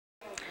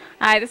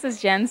Hi, this is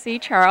Jen C.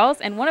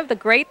 Charles, and one of the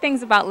great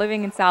things about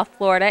living in South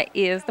Florida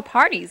is the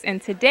parties. And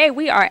today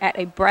we are at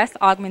a breast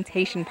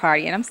augmentation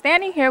party, and I'm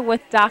standing here with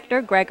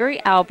Dr.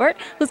 Gregory Albert,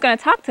 who's going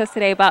to talk to us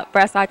today about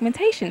breast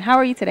augmentation. How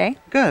are you today?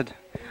 Good.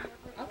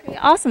 Okay,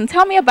 awesome.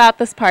 Tell me about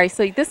this party.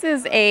 So this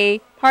is a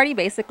party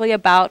basically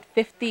about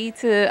 50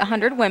 to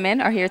 100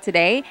 women are here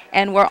today,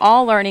 and we're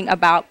all learning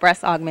about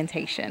breast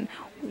augmentation.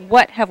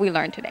 What have we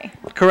learned today?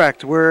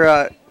 Correct.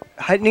 We're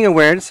heightening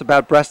awareness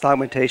about breast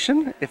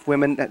augmentation. If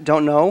women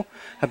don't know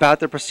about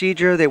the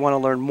procedure, they want to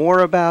learn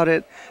more about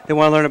it. They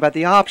want to learn about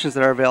the options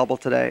that are available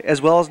today,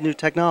 as well as new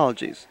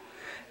technologies.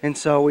 And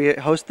so we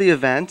host the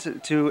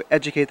event to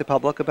educate the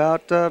public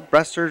about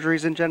breast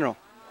surgeries in general.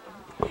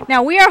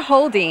 Now we are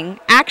holding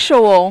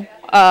actual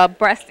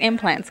breast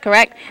implants,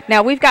 correct?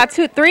 Now we've got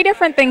three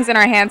different things in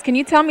our hands. Can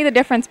you tell me the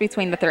difference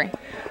between the three?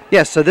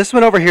 Yes, so this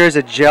one over here is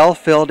a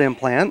gel-filled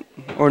implant,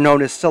 or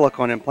known as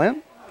silicone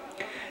implant.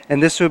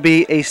 And this would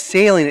be a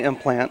saline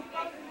implant.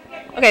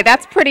 Okay,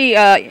 that's pretty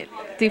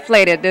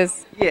deflated.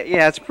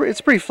 Yeah, it's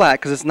pretty flat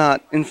because it's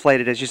not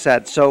inflated, as you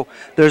said. So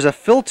there's a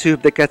fill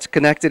tube that gets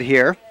connected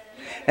here,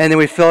 and then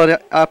we fill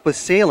it up with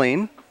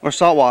saline or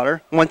salt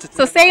water.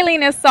 So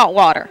saline is salt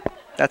water.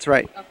 That's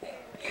right. Okay.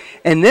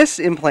 And this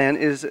implant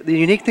is, the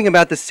unique thing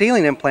about the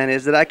saline implant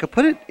is that I could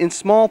put it in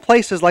small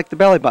places like the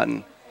belly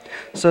button.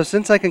 So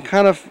since I can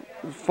kind of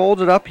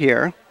fold it up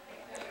here,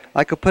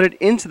 I could put it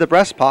into the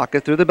breast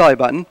pocket through the belly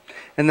button,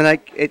 and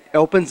then it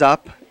opens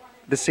up,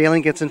 the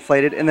saline gets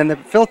inflated, and then the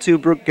fill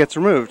tube gets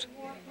removed.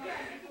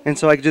 And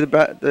so I could do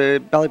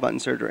the belly button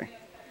surgery.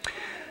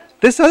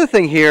 This other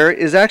thing here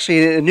is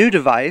actually a new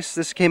device.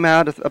 This came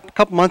out a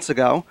couple months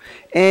ago,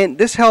 and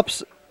this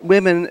helps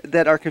women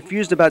that are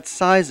confused about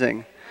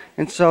sizing.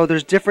 And so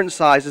there's different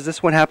sizes.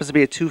 This one happens to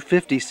be a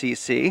 250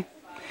 cc.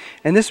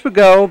 And this would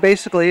go,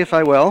 basically, if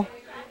I will,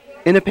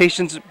 in a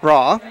patient's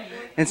bra.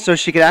 And so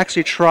she could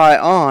actually try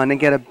on and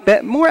get a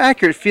bit more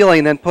accurate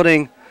feeling than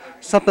putting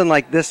something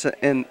like this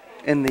in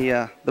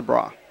the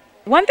bra.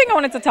 One thing I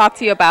wanted to talk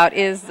to you about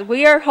is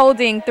we are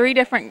holding two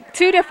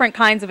different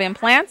kinds of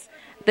implants,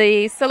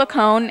 the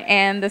silicone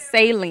and the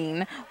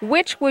saline.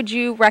 Which would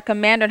you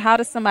recommend, and how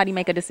does somebody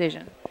make a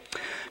decision?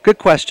 Good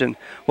question.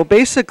 Well,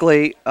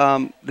 basically,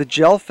 the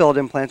gel-filled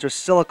implants or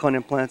silicone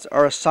implants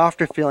are a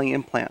softer feeling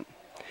implant.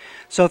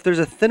 So if there's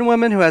a thin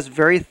woman who has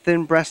very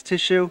thin breast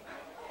tissue,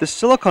 the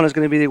silicone is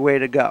going to be the way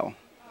to go.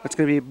 It's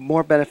going to be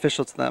more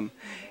beneficial to them.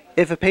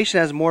 If a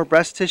patient has more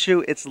breast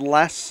tissue, it's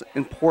less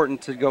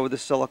important to go with the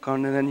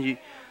silicone, and then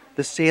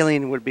the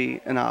saline would be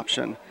an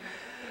option.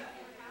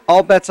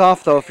 All bets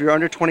off, though, if you're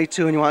under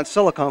 22 and you want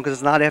silicone, because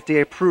it's not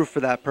FDA approved for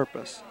that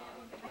purpose.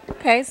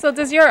 Okay, so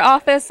does your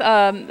office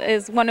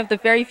is one of the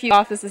very few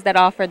offices that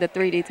offer the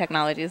 3D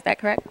technology, is that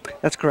correct?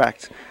 That's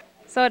correct.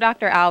 So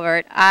Dr.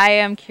 Albert, I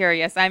am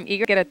curious. I'm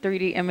eager to get a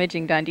 3D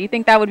imaging done. Do you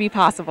think that would be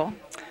possible?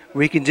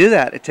 We can do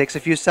that. It takes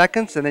a few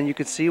seconds, and then you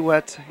can see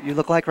what you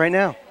look like right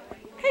now.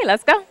 Okay,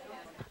 let's go.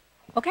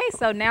 Okay,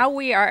 so now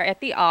we are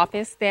at the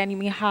office standing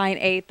behind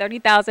a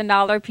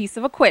 $30,000 piece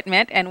of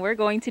equipment, and we're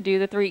going to do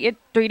the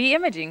 3D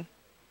imaging.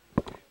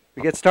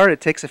 We get started.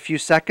 It takes a few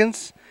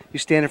seconds. You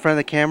stand in front of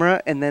the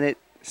camera, and then it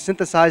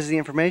synthesizes the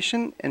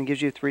information and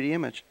gives you a 3D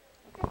image.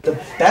 The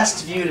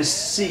best view to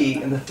see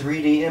in the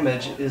 3D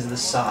image is the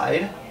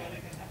side.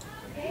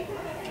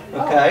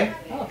 Okay?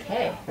 Oh,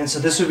 okay. And so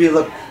this would be,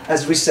 look,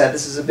 as we said,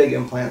 this is a big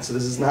implant, so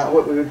this is not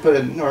what we would put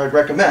in, or I'd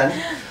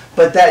recommend,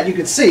 but that you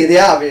could see the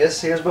obvious.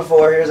 Here's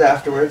before, here's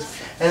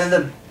afterwards. And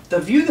then the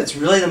view that's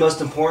really the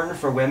most important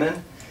for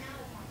women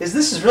is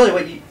this is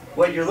really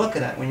what you're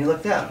looking at when you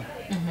look down.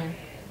 Mm-hmm.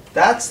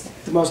 That's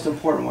the most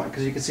important one,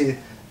 because you can see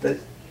that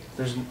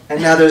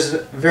now there's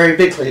very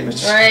big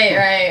cleavage.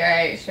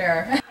 Right,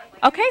 sure.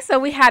 Okay, so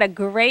we had a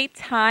great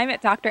time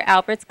at Dr.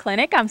 Albert's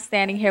clinic. I'm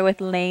standing here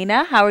with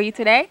Lena. How are you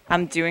today?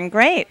 I'm doing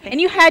great. And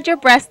you had your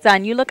breasts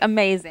done. You look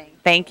amazing.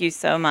 Thank you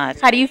so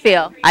much. How do you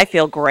feel? I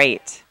feel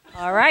great.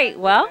 All right,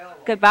 well,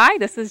 goodbye.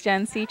 This is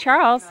Jen C.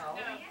 Charles.